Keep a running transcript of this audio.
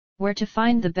Where to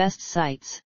find the best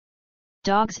sites.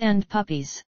 Dogs and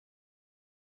puppies.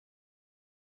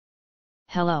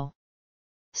 Hello.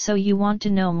 So you want to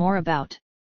know more about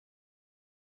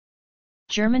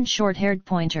German Shorthaired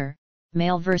Pointer,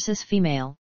 male versus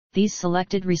female? These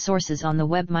selected resources on the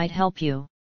web might help you.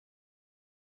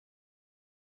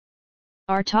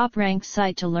 Our top-ranked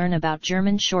site to learn about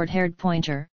German Shorthaired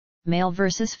Pointer, male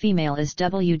versus female is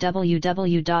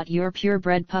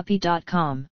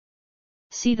www.yourpurebredpuppy.com.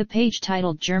 See the page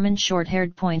titled German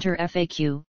Shorthaired Pointer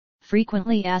FAQ,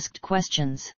 Frequently Asked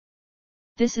Questions.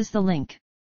 This is the link.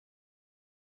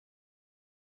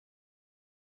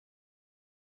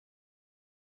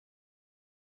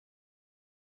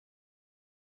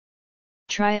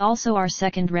 Try also our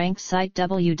second-ranked site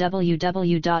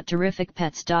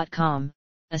www.terrificpets.com,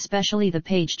 especially the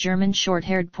page German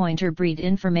Shorthaired Pointer breed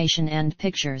information and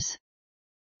pictures.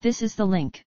 This is the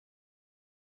link.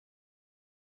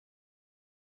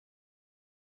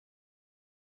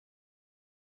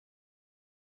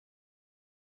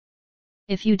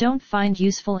 If you don't find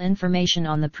useful information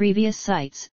on the previous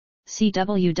sites, see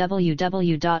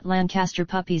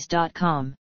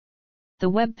www.lancasterpuppies.com. The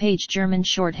web page German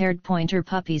Shorthaired Pointer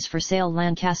Puppies for Sale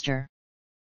Lancaster.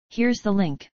 Here's the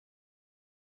link.